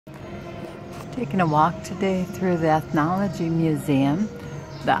Taking a walk today through the Ethnology Museum,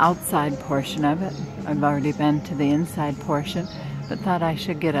 the outside portion of it. I've already been to the inside portion, but thought I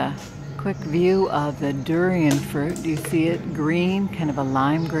should get a quick view of the durian fruit. Do you see it? Green, kind of a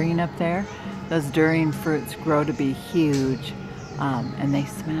lime green up there. Those durian fruits grow to be huge, and they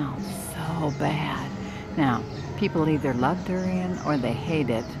smell so bad. Now, people either love durian or they hate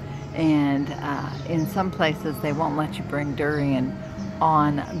it, and in some places they won't let you bring durian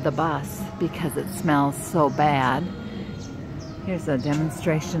on the bus because it smells so bad. Here's a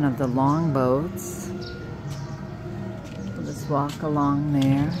demonstration of the longboats. We'll just walk along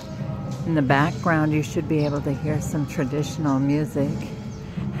there. In the background you should be able to hear some traditional music.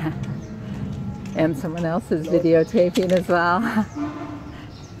 And someone else is videotaping as well.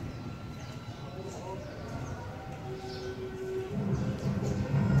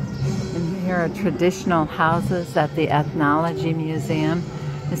 Here are traditional houses at the Ethnology Museum.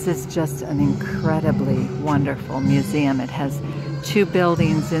 This is just an incredibly wonderful museum. It has 2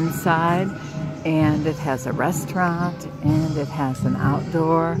 buildings inside, and it has a restaurant, and it has an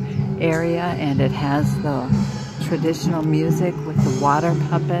outdoor area, and it has the traditional music with the water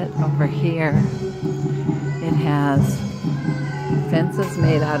puppet over here. It has fences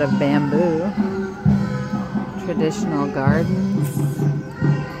made out of bamboo, traditional gardens.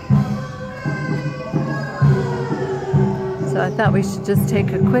 So I thought we should just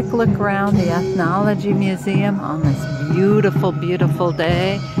take a quick look around the Ethnology Museum on this beautiful, beautiful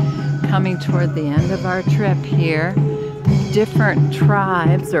day, coming toward the end of our trip here. Different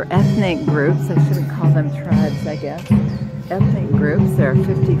tribes or ethnic groups, I shouldn't call them tribes, I guess. Ethnic groups, there are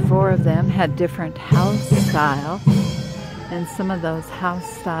 54 of them, had different house styles. And some of those house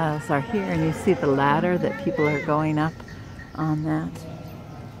styles are here, and you see the ladder that people are going up on that.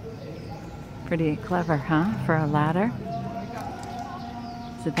 Pretty clever, huh, for a ladder?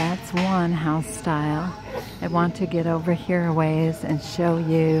 So that's one house style. I want to get over here a ways and show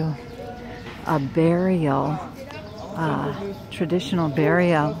you a burial, traditional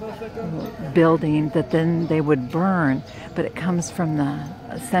burial building that then they would burn, but it comes from the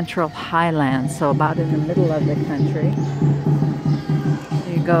central highlands, so about in the middle of the country.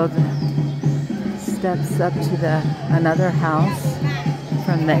 You go the steps up to another house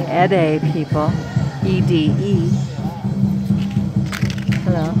from the Ede people, E-D-E.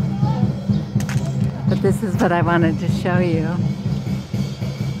 Hello. But this is what I wanted to show you.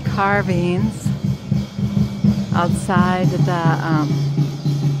 Carvings outside the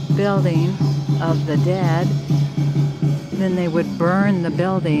building of the dead. Then they would burn the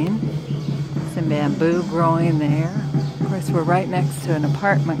building. Some bamboo growing there. Of course, we're right next to an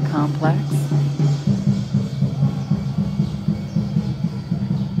apartment complex.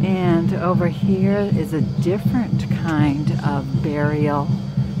 And over here is a different kind of burial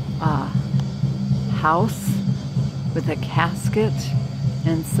house with a casket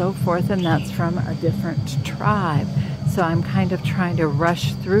and so forth, and that's from a different tribe. So I'm kind of trying to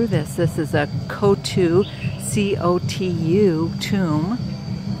rush through this. This is a Kotu, C-O-T-U tomb.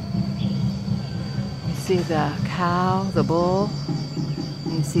 You see the cow, the bull,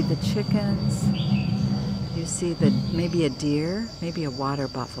 you see the chickens. You see maybe a deer, maybe a water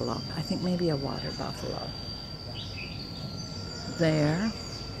buffalo. I think maybe a water buffalo. There.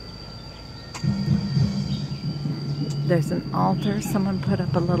 There's an altar. Someone put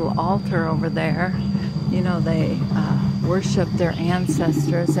up a little altar over there. You know, they worship their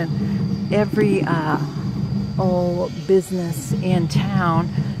ancestors, and every old business in town,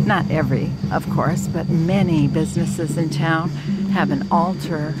 not every, of course, but many businesses in town have an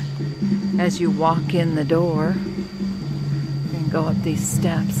altar as you walk in the door. You can go up these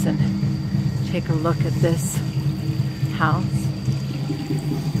steps and take a look at this house.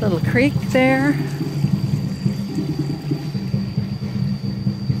 Little creek there.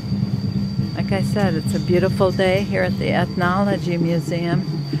 Like I said, it's a beautiful day here at the Ethnology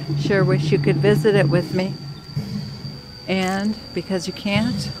Museum. Sure wish you could visit it with me. And because you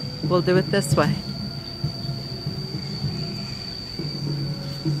can't, we'll do it this way.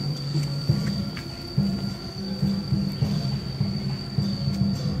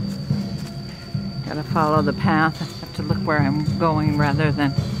 Gotta follow the path. I have to look where I'm going rather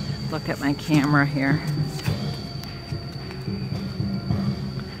than look at my camera here.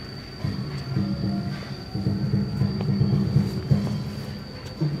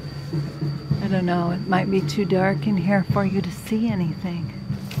 I don't know, it might be too dark in here for you to see anything.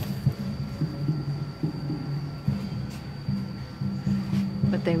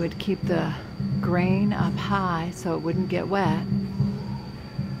 But they would keep the grain up high so it wouldn't get wet.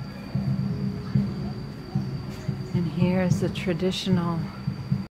 And here's the traditional